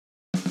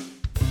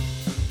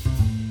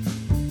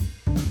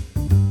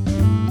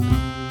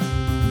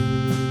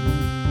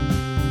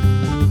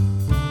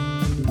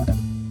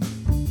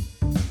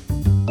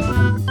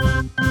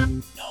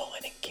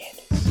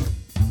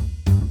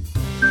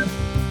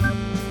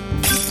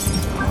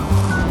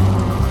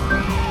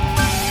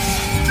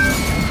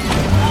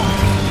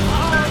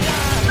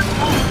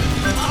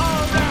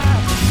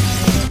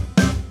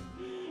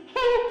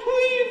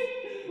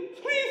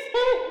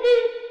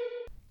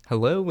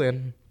Hello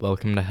and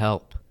welcome to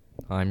Help.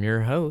 I'm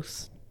your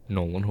host,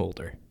 Nolan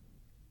Holder.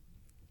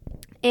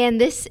 And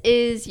this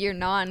is your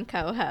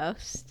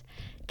non-co-host,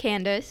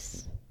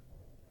 Candace.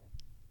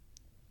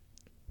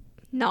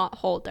 Not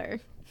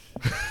Holder.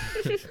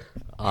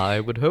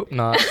 I would hope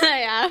not.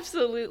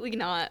 Absolutely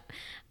not.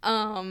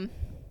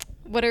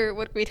 What are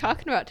we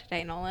talking about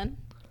today, Nolan?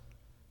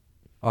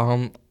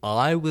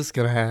 I was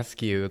gonna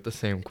ask you the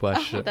same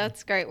question. Oh,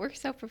 that's great. We're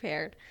so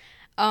prepared.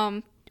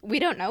 We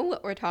don't know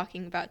what we're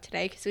talking about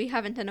today because we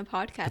haven't done a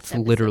podcast It's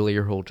episode. literally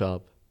your whole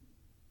job.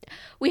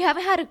 We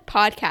haven't had a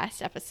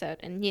podcast episode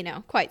in,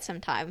 quite some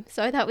time.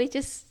 So I thought we'd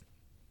just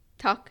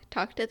talk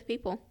to the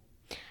people.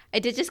 I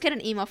did just get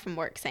an email from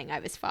work saying I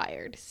was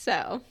fired,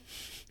 so.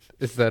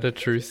 Is that a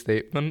true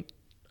statement?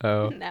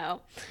 Oh.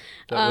 No.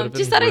 That would've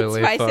Just been thought really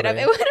I'd spice it up.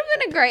 funny. It would have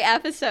been a great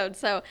episode.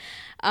 So,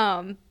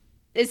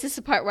 is this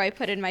the part where I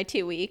put in my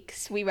 2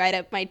 weeks? We write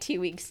up my 2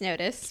 weeks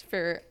notice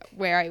for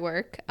where I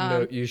work.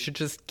 No, you should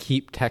just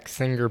keep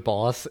texting your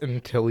boss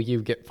until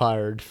you get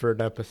fired for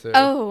an episode.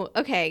 Oh,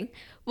 okay.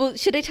 Well,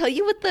 should I tell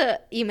you what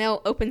the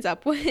email opens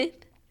up with?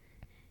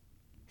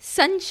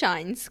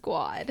 Sunshine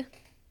Squad.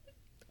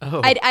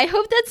 Oh. I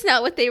hope that's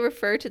not what they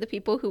refer to the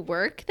people who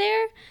work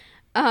there.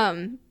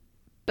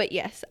 But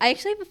yes, I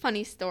actually have a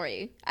funny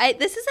story.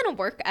 This isn't a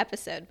work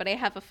episode, but I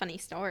have a funny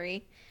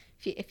story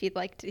if you'd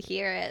like to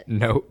hear it.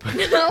 Nope.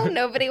 No,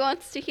 nobody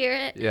wants to hear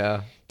it.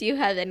 Yeah. Do you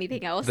have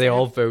anything else? They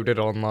all voted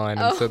online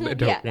and said they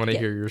don't want to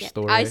hear your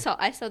story. I saw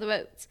the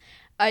votes.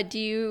 Do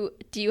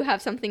you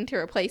have something to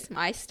replace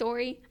my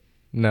story?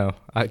 No,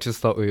 I just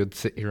thought we would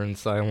sit here in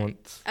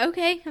silence.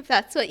 Okay, if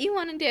that's what you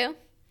want to do.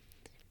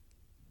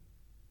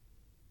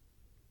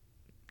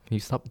 Can you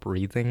stop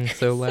breathing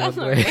so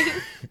loudly? Sorry.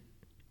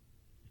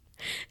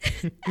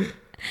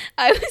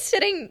 I was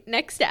sitting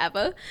next to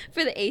Eva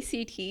for the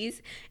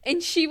ACTs,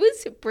 and she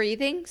was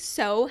breathing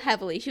so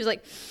heavily. She was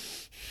like,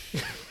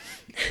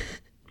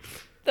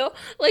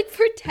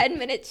 for 10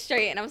 minutes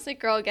straight, and I was like,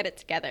 "Girl, get it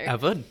together."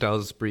 Eva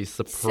does breathe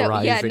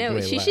surprisingly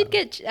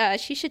loud.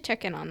 She should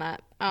check in on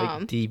that.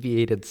 Like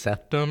deviated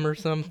septum or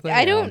something?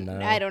 I don't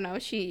know.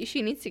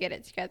 She needs to get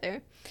it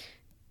together.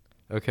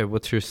 Okay,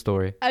 what's your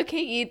story?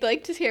 Okay, you'd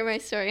like to hear my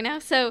story now?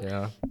 So,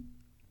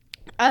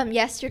 Yeah.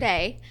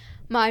 Yesterday,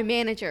 my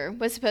manager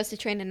was supposed to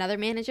train another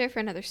manager for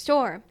another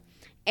store,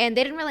 and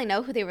they didn't really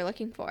know who they were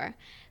looking for.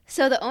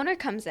 So the owner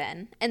comes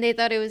in, and they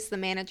thought it was the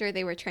manager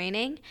they were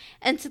training,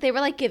 and so they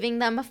were like giving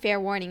them a fair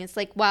warning. It's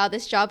like, wow,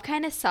 this job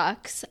kind of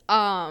sucks.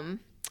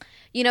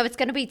 It's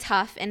going to be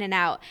tough in and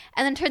out.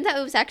 And then turns out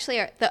it was actually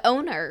the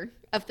owner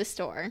of the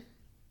store.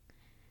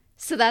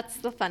 So that's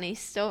the funny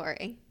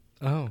story.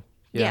 Oh,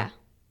 yeah.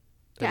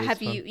 Yeah,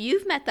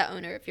 you've met the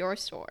owner of your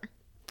store?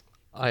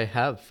 I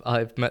have.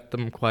 I've met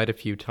them quite a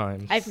few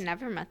times. I've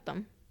never met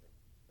them.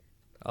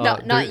 No,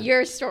 not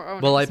your store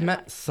owner. Well, I've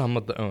met some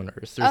of the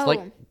owners. There's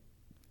like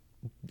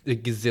a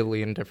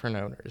gazillion different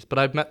owners, but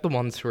I've met the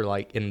ones who are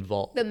like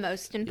involved. The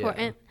most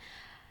important.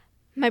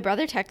 Yeah. My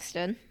brother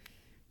texted.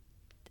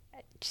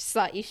 Just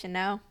thought you should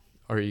know.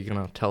 Are you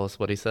going to tell us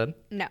what he said?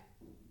 No.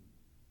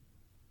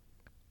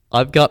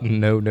 I've got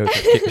no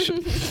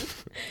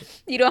notifications.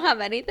 You don't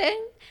have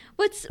anything?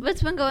 What's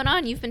been going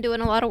on? You've been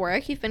doing a lot of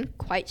work. You've been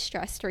quite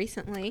stressed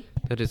recently.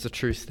 That is a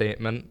true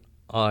statement.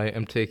 I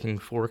am taking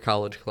 4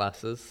 college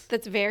classes.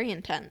 That's very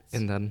intense.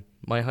 And then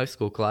my high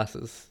school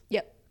classes.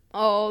 Yep.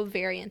 All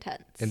very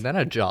intense. And then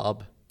a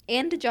job.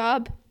 And a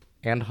job.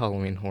 And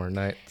Halloween Horror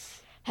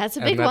Nights. That's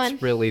a big one.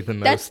 That's really the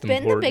most That's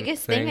important been the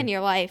biggest thing in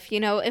your life.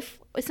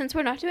 Since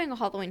we're not doing a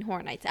Halloween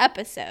Horror Nights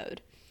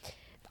episode.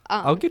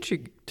 I'll get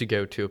you to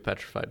go to a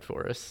Petrified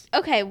Forest.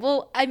 Okay,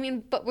 well,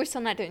 but we're still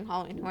not doing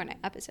Halloween Horror Night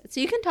episodes.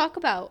 So you can talk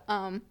about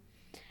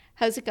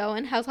how's it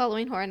going? How's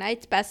Halloween Horror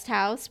Nights? Best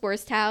house,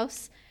 worst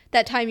house?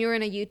 That time you were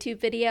in a YouTube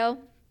video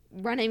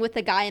running with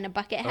a guy in a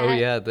bucket hat? Oh,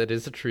 yeah, that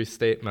is a true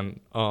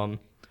statement.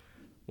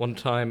 One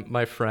time,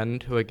 my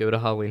friend who I go to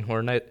Halloween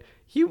Horror Night,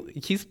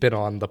 he's been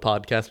on the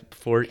podcast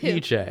before, Who?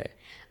 EJ.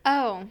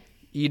 Oh.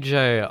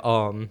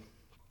 EJ,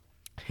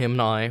 him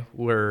and I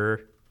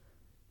were,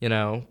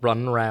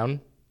 running around.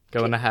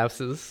 Going to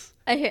houses.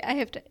 I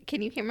have to.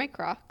 Can you hear my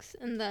Crocs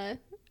in the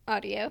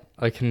audio?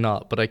 I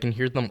cannot, but I can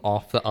hear them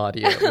off the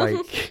audio.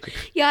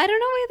 Yeah, I don't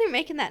know why they're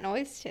making that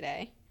noise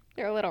today.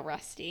 They're a little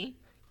rusty.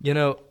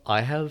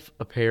 I have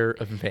a pair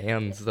of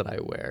Vans that I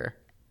wear,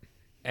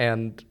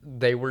 and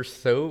they were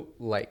so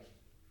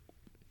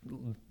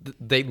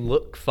they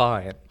look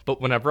fine,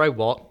 but whenever I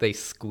walk, they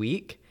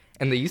squeak,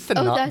 and they used to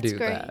not do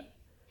great. that.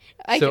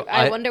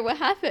 I wonder what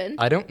happened.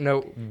 I don't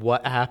know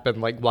what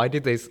happened. Why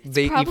did they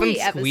even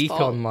squeak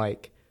on,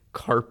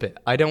 carpet?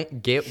 I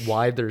don't get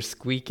why they're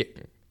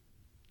squeaking.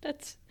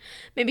 That's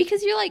maybe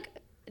because you're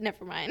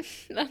never mind.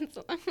 I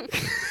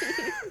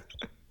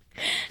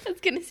was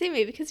going to say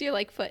maybe because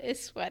your, foot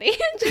is sweaty.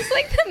 Just,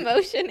 the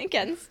motion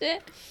against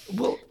it.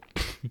 Well,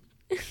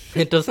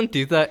 it doesn't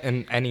do that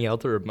in any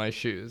other of my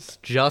shoes.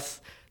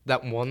 Just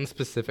that one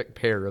specific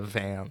pair of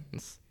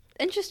Vans.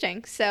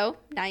 Interesting. So,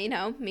 now you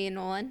know, me and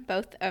Nolan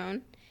both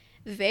own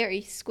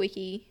very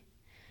squeaky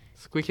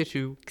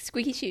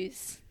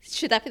shoes.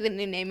 Should that be the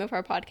new name of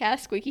our podcast,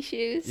 Squeaky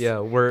Shoes? Yeah,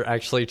 we're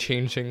actually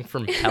changing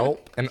from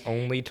Help and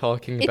only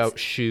talking about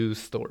shoe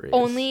stories.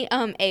 Only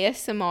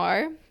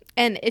ASMR,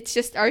 and it's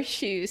just our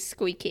shoes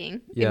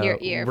squeaking in your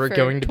ear we're for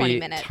going to 20 be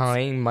minutes.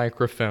 tying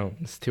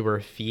microphones to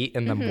our feet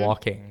and then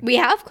walking. We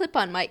have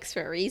clip-on mics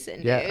for a reason,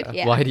 dude.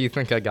 Yeah. Why do you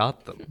think I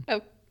got them?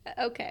 Oh,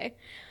 okay.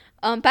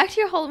 Back to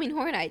your Halloween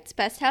Horror Nights.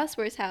 Best house,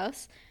 worst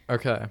house?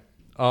 Okay.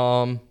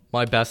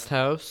 My best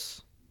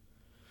house.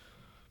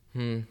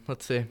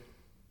 Let's see.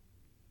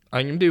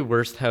 I'm gonna do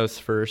worst house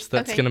first.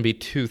 That's gonna be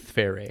Tooth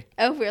Fairy.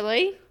 Oh,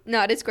 really?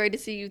 Not as great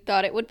as you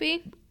thought it would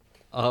be?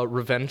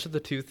 Revenge of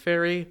the Tooth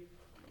Fairy.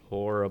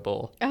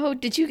 Horrible. Oh,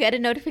 did you get a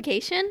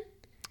notification?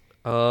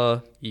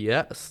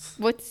 Yes.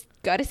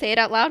 Gotta say it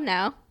out loud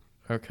now.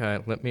 Okay,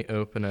 let me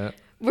open it.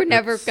 We're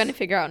never gonna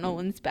figure out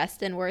Nolan's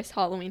best and worst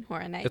Halloween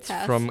Horror Nights It's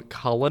house. from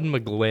Colin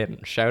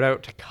McGlynn. Shout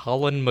out to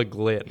Colin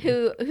McGlynn.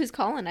 Who's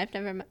Colin? I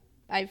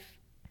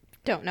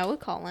don't know a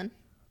Colin.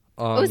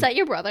 Is that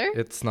your brother?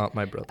 It's not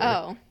my brother.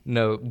 Oh.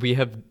 No, we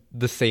have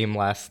the same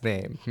last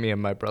name, me and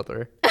my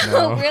brother.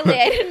 Oh, really?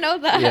 I didn't know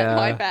that. Yeah,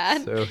 My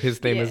bad. So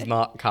his name is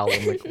not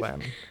Colin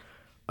McGlynn.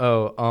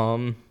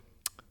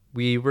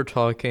 We were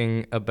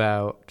talking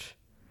about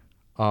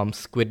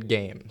Squid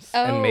Games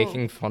and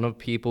making fun of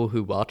people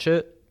who watch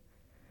it.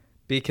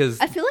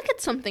 Because I feel like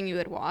it's something you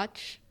would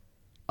watch.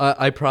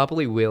 I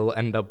probably will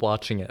end up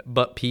watching it,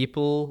 but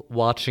people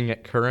watching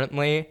it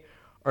currently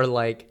are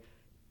like,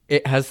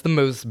 it has the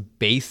most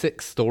basic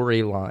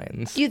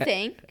storylines. You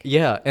think?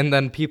 Yeah, and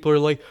then people are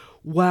like,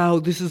 wow,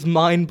 this is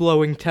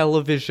mind-blowing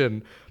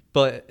television.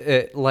 But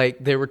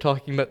they were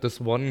talking about this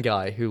one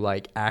guy who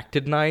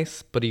acted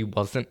nice, but he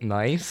wasn't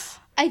nice.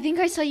 I think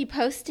I saw you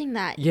posting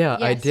that. Yeah,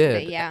 I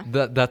did. Yeah.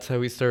 That's how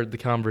we started the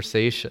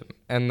conversation.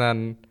 And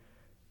then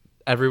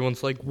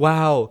everyone's like,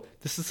 wow,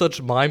 this is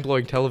such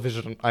mind-blowing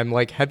television. I'm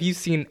like, have you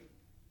seen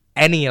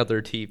any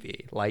other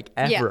TV?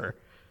 Ever? Yeah.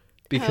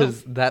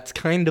 Because that's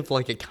kind of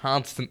a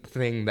constant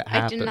thing that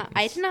happens.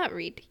 I did not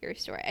read your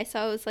story. I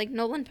saw it was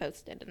Nolan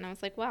posted, and I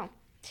was like, wow.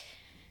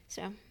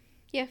 So,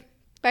 yeah.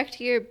 Back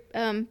to your,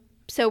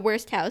 so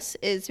worst house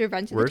is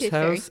Revenge of the Tooth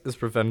Fairy. Worst house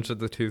is Revenge of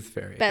the Tooth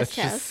Fairy. Best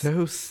It's house. just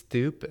so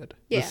stupid.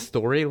 Yeah. The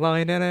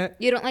storyline in it.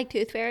 You don't like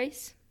tooth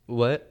fairies?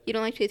 What? You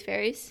don't like tooth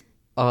fairies?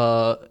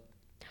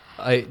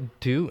 I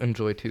do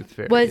enjoy Tooth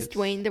Fairies. Was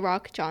Dwayne The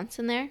Rock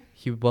Johnson there?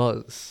 He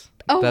was.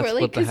 Oh, that's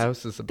really? What the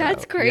house is about.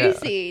 That's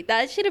crazy. Yeah.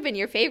 That should have been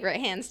your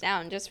favorite, hands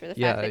down, just for the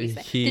fact that he's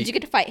there. Did you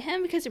get to fight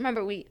him? Because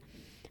remember, we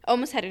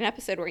almost had an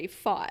episode where he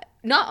fought.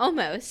 Not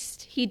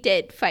almost. He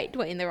did fight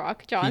Dwayne The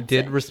Rock Johnson. He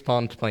did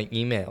respond to my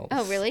emails.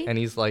 Oh, really? And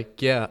he's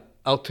like, yeah,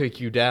 I'll take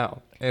you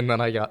down. And then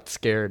I got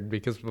scared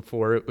because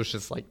before it was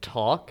just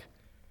talk.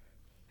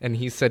 And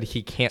he said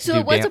he can't do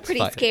dance So it was a pretty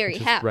fight, scary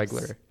house.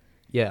 Regular.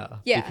 Yeah.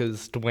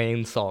 Because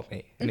Dwayne saw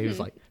me. And he was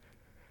like,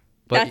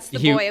 that's the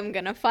boy I'm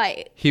going to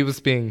fight. He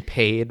was being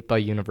paid by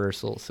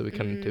Universal, so we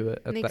couldn't do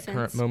it at that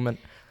current moment.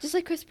 Just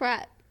like Chris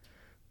Pratt.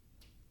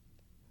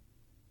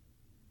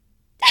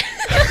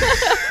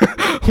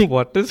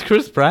 What does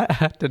Chris Pratt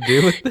have to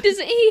do with this?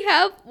 Doesn't he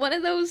have one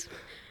of those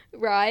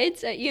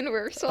rides at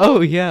Universal? Oh,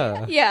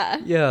 yeah.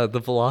 Yeah. Yeah,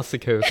 the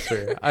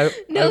Velocicoaster.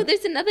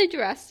 There's another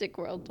Jurassic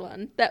World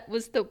one. That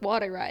was the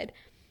water ride.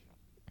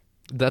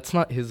 That's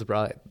not his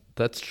ride.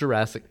 That's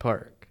Jurassic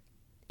Park.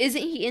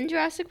 Isn't he in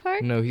Jurassic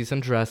Park? No, he's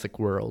in Jurassic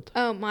World.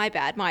 Oh, my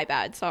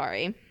bad,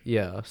 sorry.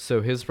 Yeah,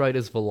 so his ride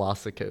is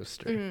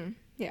Velocicoaster.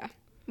 Yeah.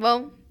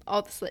 Well,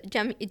 all the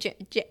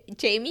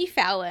Jamie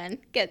Fallon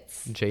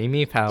gets...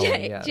 Jamie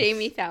Fallon, yes.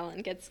 Jamie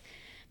Fallon gets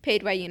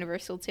paid by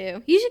Universal,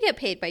 too. You should get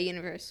paid by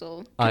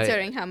Universal,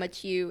 considering how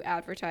much you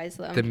advertise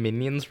them. The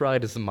Minions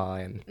ride is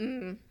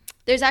mine.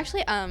 There's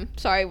actually...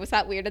 sorry, was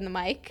that weird in the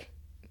mic?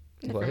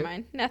 Never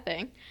mind.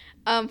 Nothing.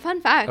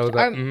 Fun fact. Oh,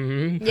 that,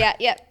 Yeah.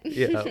 Yeah,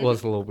 it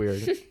was a little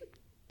weird.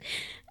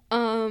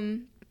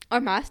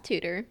 Our math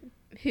tutor,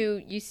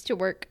 who used to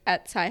work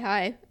at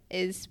Sci-Hi,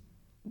 is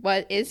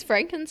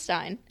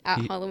Frankenstein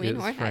at Halloween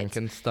Horror Nights.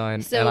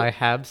 Frankenstein, and I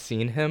have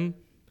seen him.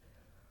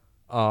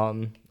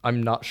 I'm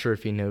not sure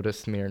if he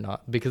noticed me or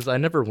not, because I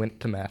never went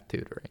to math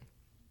tutoring.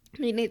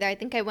 Me neither. I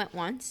think I went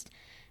once,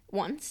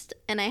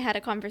 and I had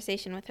a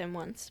conversation with him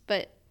once,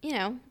 but...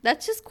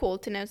 that's just cool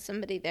to know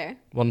somebody there.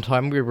 One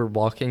time we were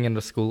walking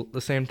into school at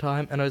the same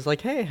time, and I was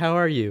like, hey, how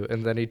are you?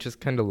 And then he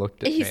just kind of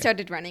looked at me. He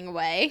started running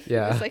away.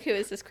 Yeah. He was like, who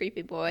is this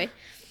creepy boy?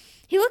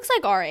 He looks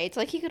like our age.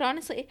 He could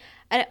honestly...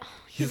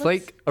 He's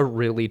a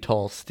really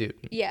tall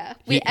student. Yeah.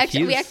 We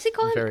actually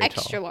call him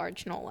extra tall.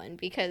 large Nolan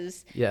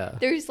because yeah.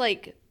 There's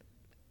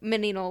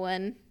mini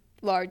Nolan,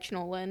 large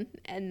Nolan,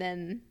 and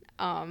then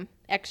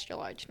extra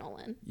large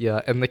Nolan. Yeah,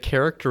 and the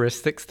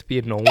characteristics to be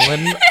a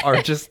Nolan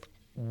are just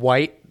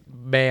white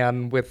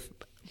man with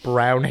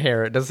brown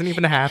hair. It doesn't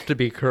even have to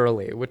be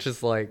curly, which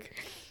is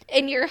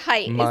and your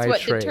height is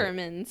what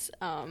determines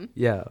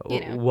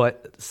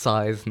what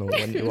size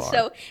Nolan you are.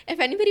 So if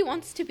anybody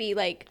wants to be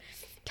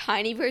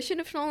tiny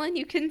version of Nolan,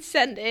 you can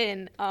send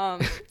in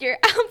your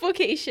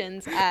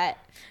applications at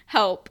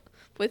help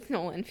with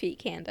Nolan Feet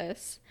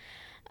Candace.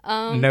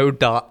 No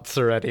dots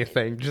or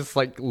anything. Just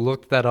like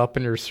look that up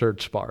in your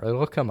search bar.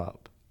 It'll come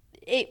up.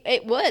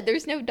 It would.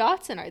 There's no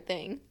dots in our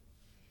thing.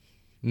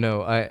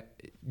 No,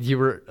 you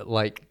were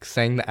like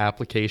saying the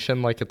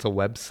application like it's a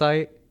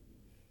website.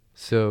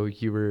 So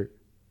you were.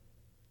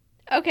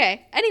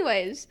 Okay.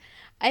 Anyways,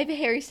 I have a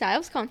Harry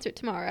Styles concert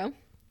tomorrow.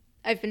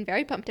 I've been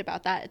very pumped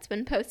about that. It's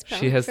been postponed.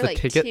 She has for the like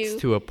tickets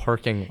to a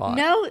parking lot.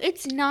 No,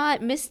 it's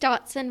not. Miss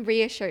Dotson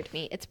reassured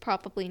me. It's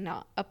probably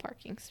not a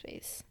parking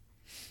space.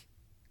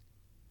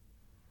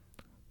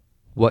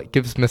 What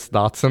gives Miss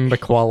Dotson the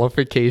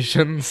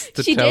qualifications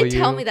to she tell you? did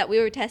tell me that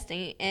we were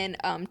testing in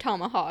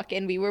Tomahawk,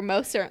 and we were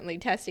most certainly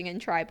testing in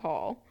Tribe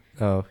Hall.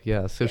 Oh,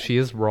 yeah. So she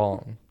is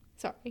wrong.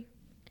 Sorry.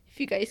 If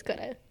you guys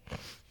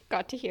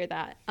got to hear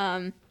that.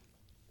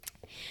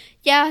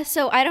 Yeah,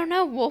 so I don't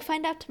know. We'll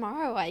find out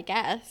tomorrow, I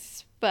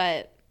guess.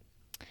 But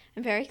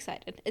I'm very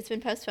excited. It's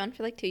been postponed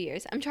for like 2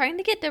 years. I'm trying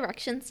to get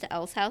directions to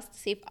Elle's house to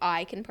see if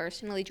I can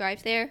personally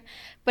drive there.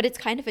 But it's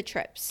kind of a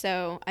trip,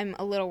 so I'm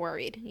a little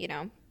worried,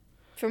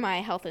 for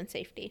my health and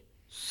safety.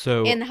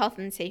 So And the health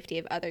and safety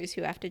of others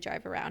who have to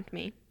drive around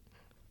me.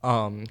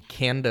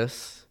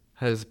 Candace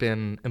has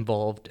been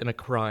involved in a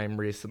crime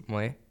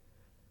recently.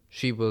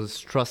 She was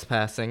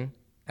trespassing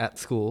at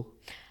school.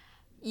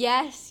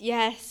 Yes.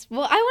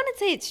 Well, I wouldn't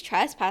say it's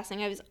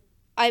trespassing.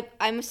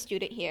 I'm a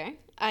student here.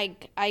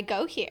 I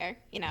go here,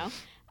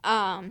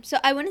 So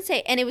I wouldn't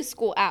say, and it was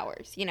school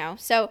hours,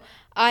 So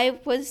I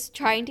was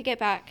trying to get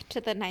back to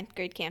the 9th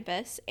grade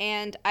campus,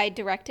 and I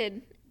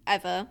directed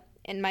Eva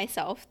and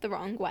myself the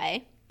wrong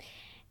way,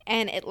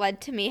 and it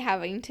led to me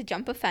having to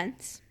jump a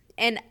fence.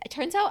 And it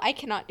turns out I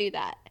cannot do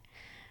that.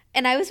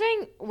 And I was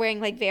wearing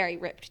like very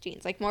ripped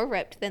jeans, like more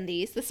ripped than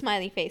the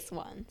smiley face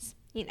ones,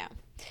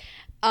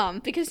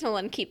 because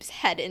Nolan keeps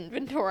head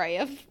inventory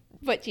of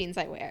what jeans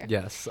I wear.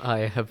 Yes, I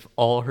have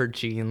all her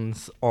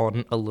jeans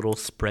on a little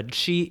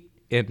spreadsheet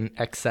in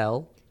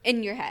Excel.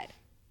 In your head.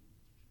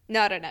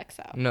 Not an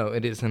Excel. No,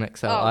 it is in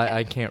Excel. Oh, okay.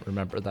 I can't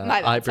remember that.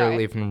 My bad, I barely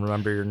sorry. even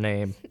remember your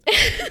name.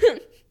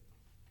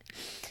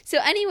 So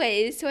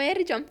anyways, I had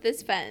to jump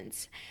this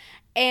fence.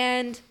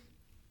 And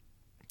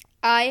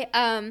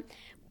Eva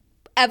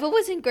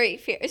was in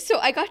great fear. So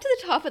I got to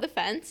the top of the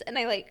fence and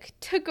I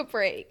took a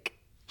break.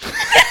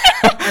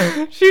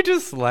 She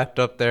just slept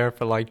up there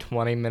for like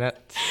 20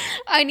 minutes.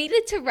 I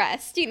needed to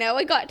rest,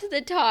 I got to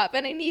the top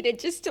and I needed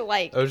just to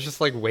I was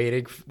just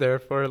waiting there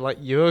for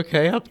you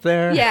okay up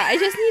there? Yeah, I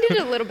just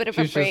needed a little bit of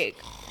a She's break.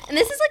 And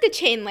this is like a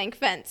chain link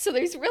fence, so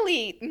there's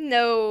really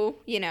no,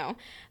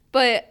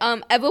 But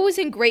Eva was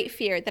in great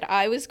fear that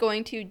I was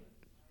going to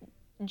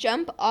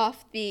jump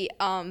off the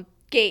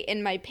gate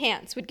and my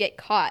pants would get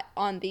caught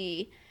on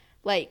the,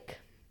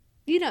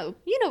 you know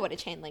what a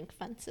chain link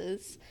fence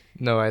is.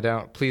 No, I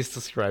don't. Please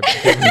describe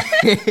it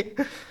to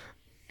me.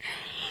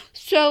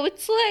 So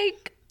it's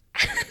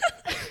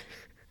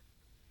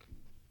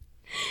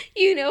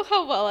you know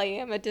how well I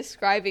am at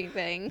describing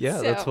things. Yeah,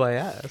 so that's why I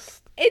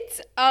asked.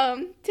 It's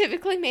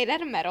typically made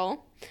out of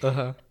metal.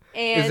 Uh-huh.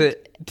 And is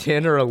it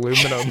tin or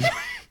aluminum?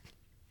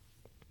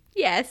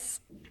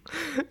 Yes.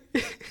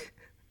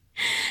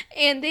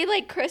 And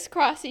they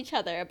crisscross each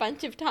other a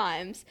bunch of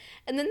times.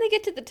 And then they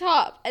get to the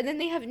top and then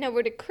they have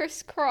nowhere to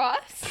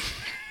crisscross.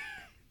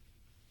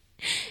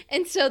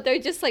 And so they're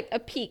just a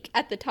peak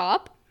at the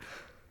top.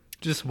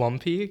 Just one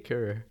peak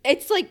or?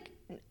 It's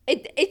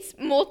it's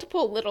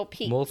multiple little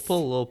peaks.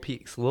 Multiple little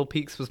peaks. Little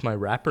Peaks was my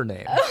rapper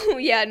name. Oh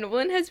yeah,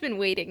 Nolan has been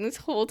waiting this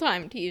whole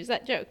time to use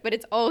that joke, but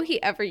it's all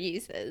he ever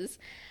uses.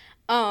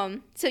 So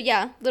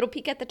yeah, little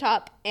peak at the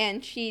top,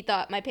 and she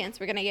thought my pants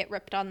were gonna get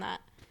ripped on that.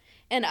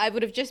 And I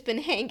would have just been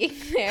hanging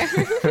there.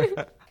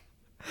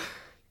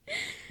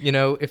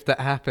 If that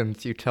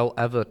happens, you tell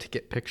Eva to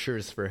get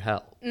pictures for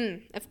help.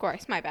 Of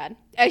course, my bad.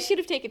 I should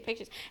have taken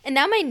pictures. And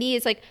now my knee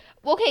is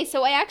okay,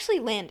 so I actually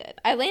landed.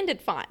 I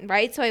landed fine,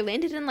 right? So I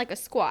landed in a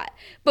squat.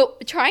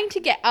 But trying to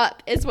get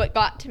up is what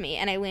got to me,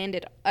 and I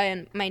landed,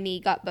 and my knee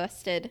got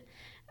busted.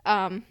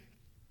 And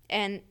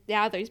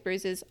now there's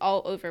bruises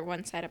all over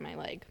one side of my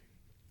leg.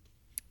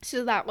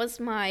 So that was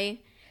my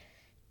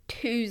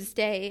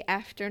Tuesday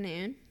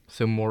afternoon.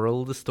 So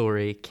moral of the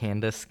story,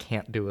 Candace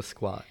can't do a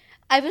squat.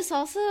 I was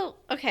also,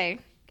 okay,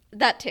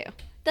 that too.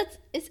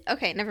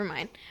 Okay, never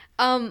mind.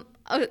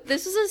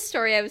 This was a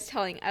story I was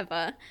telling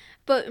Eva,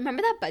 but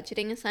remember that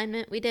budgeting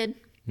assignment we did?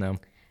 No.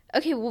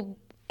 Okay, well,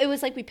 it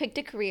was we picked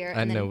a career.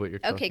 I know what you're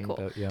talking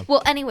about, yeah.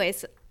 Well,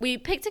 anyways, we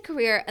picked a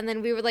career, and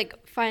then we were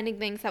finding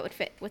things that would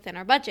fit within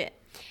our budget.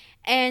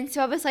 And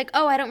so I was I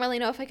don't really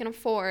know if I can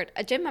afford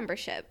a gym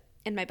membership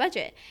in my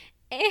budget.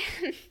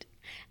 And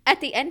at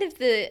the end of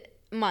the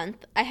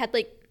month, I had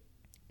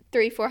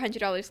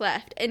 $300-400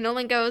 left, and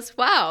Nolan goes,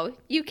 "Wow,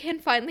 you can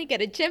finally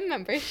get a gym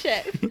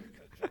membership."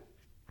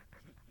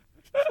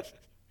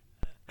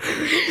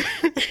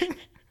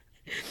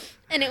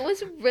 And it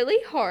was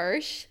really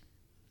harsh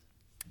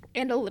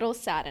and a little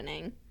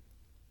saddening,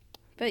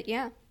 but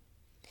yeah,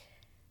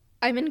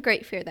 I'm in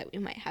great fear that we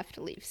might have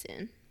to leave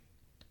soon.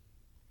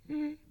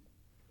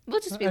 We'll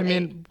just be I late.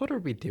 mean, what are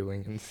we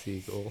doing in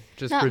Siegel?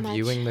 Just Not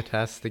reviewing the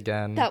test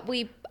again.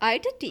 I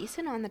did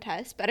decent on the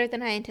test, better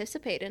than I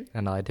anticipated.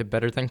 And I did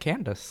better than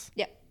Candace.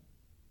 Yep.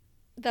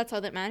 That's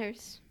all that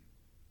matters.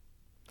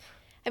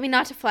 I mean,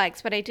 not to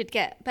flex, but I did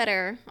get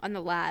better on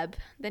the lab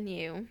than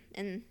you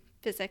in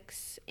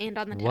physics and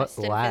on the test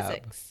in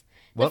physics.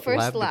 The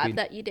first lab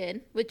that you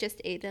did with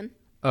just Aiden.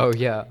 Oh,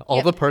 yeah.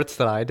 All the parts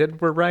that I did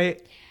were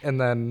right,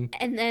 and then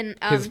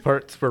his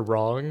parts were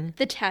wrong.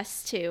 The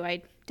test, too.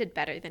 I did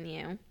better than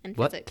you in physics.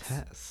 What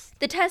test?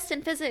 The test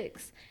in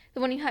physics.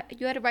 The one you had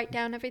to write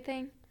down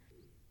everything.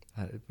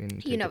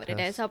 You know what it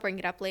is. I'll bring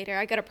it up later.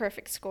 I got a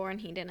perfect score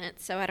and he didn't,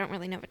 so I don't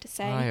really know what to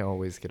say. I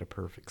always get a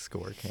perfect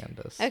score,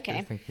 Candace. Okay.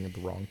 You're thinking of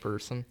the wrong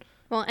person.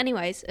 Well,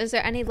 anyways, is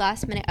there any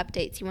last-minute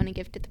updates you want to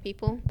give to the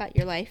people about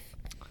your life?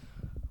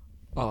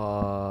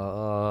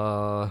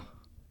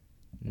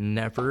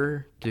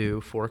 Never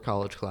do 4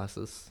 college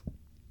classes.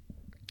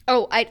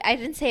 Oh, I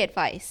didn't say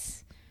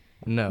advice.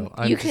 No,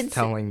 I'm just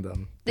telling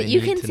them. That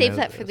you can save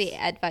that for the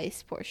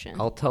advice portion.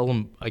 I'll tell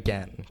them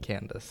again,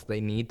 Candace.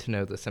 They need to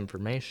know this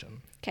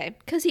information. Okay,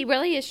 because he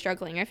really is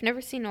struggling. I've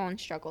never seen Nolan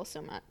struggle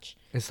so much.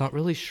 It's not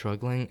really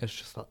struggling. It's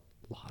just a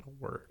lot of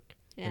work,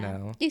 yeah. You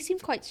know? You seem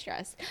quite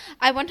stressed.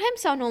 I one time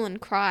saw Nolan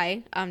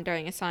cry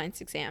during a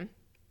science exam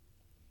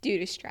due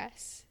to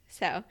stress.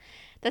 So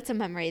that's a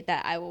memory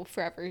that I will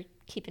forever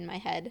keep in my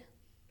head.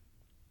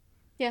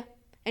 Yeah,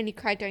 and he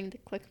cried during the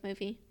Click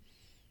movie.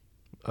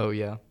 Oh,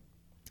 yeah?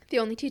 The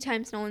only 2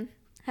 times Nolan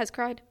has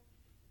cried.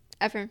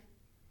 Ever.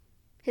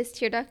 His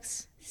tear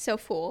ducts, so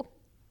full.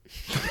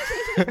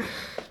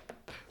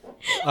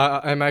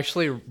 I'm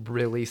actually a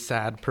really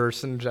sad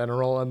person in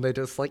general, and they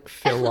just, like,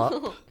 fill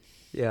up.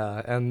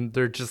 Yeah, and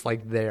they're just,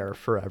 like, there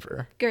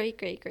forever.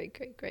 Great.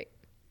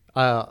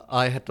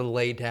 I had to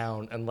lay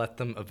down and let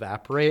them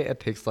evaporate. It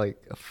takes,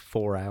 like, a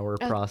 4-hour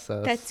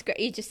process. That's great.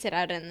 You just sit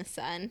out in the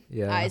sun,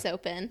 eyes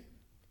open.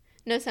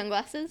 No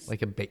sunglasses?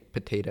 Like a baked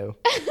potato.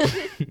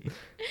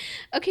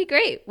 Okay,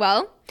 great.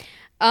 Well,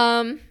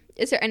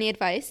 is there any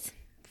advice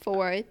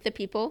for the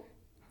people?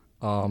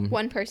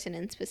 One person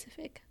in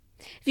specific.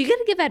 If you could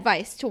give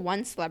advice to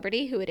one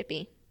celebrity, who would it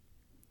be?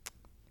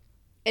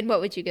 And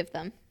what would you give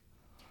them?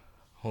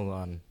 Hold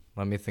on.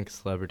 Let me think of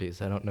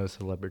celebrities. I don't know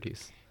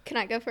celebrities. Can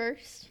I go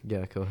first?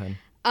 Yeah, go ahead.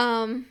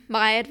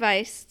 My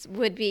advice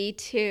would be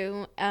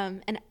to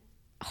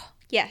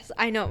yes,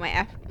 I know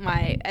what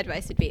my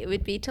advice would be. It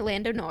would be to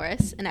Lando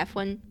Norris, an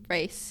F1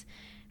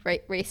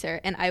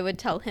 racer, and I would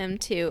tell him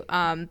to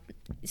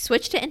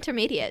switch to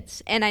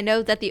intermediates. And I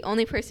know that the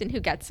only person who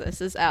gets this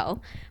is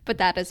Elle, but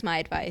that is my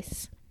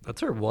advice.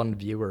 That's our one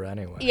viewer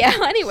anyway. Yeah,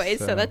 anyways,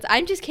 so that's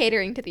I'm just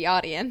catering to the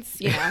audience,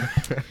 you know.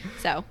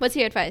 So, what's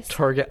your advice?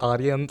 Target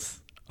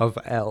audience of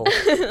Elle.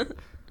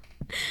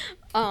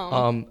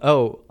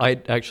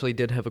 I actually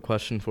did have a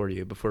question for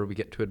you before we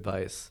get to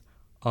advice.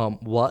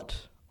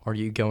 What are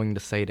you going to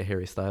say to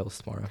Harry Styles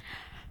tomorrow?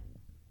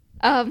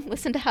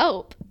 Listen to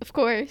Help, of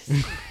course.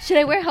 Should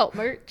I wear Help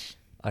merch?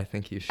 I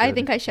think you should. I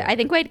think I should. I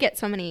think I'd get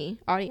so many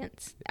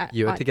audience.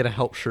 You have to get a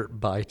Help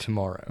shirt by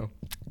tomorrow.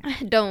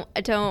 Don't.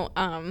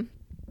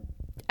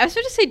 I was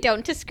supposed to say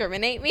don't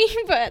discriminate me,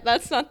 but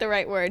that's not the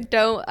right word.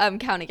 Don't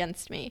count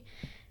against me.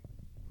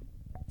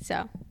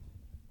 So.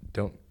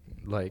 Don't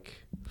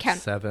count.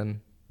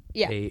 7,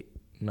 8,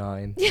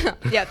 9. Yeah.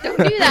 Don't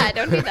do that.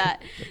 Don't do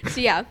that.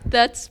 So yeah,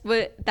 that's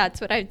what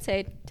I'd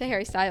say to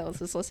Harry Styles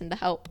is listen to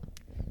Help.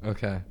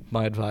 Okay.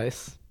 My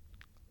advice: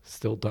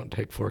 still don't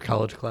take 4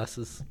 college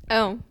classes.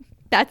 Oh,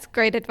 that's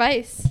great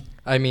advice.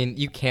 I mean,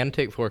 you can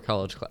take 4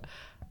 college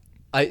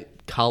classes.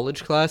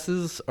 College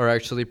classes are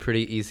actually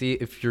pretty easy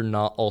if you're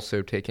not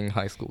also taking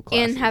high school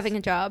classes. And having a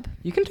job.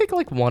 You can take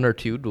 1 or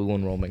 2 dual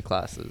enrollment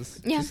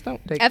classes. Yeah. Just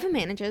don't take Evan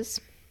manages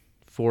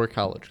 4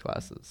 college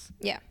classes.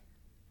 Yeah.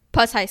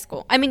 Plus high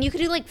school. I mean, you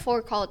could do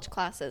 4 college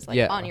classes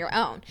on your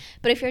own.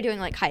 But if you're doing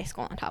high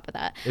school on top of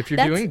that. If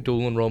you're doing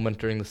dual enrollment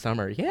during the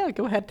summer, yeah,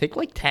 go ahead. Take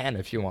 10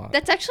 if you want.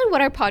 That's actually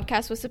what our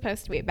podcast was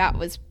supposed to be about.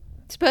 Was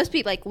supposed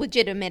to be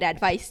legitimate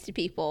advice to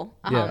people.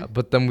 Yeah,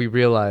 but then we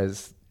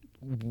realized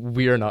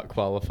we are not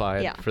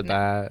qualified for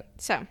that.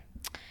 So,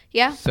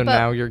 yeah. So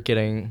now you're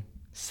getting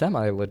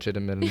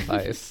semi-legitimate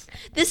advice.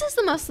 This is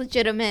the most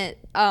legitimate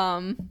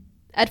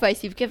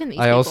advice you've given these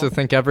people. I also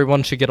think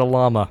everyone should get a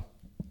llama.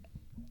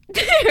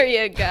 There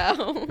you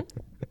go.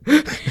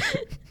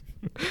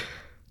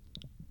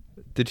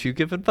 Did you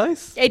give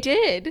advice? I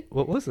did.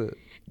 What was it?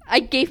 I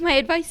gave my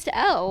advice to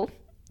Elle.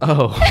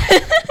 Oh.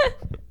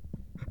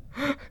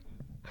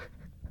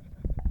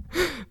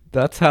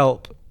 That's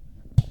Help.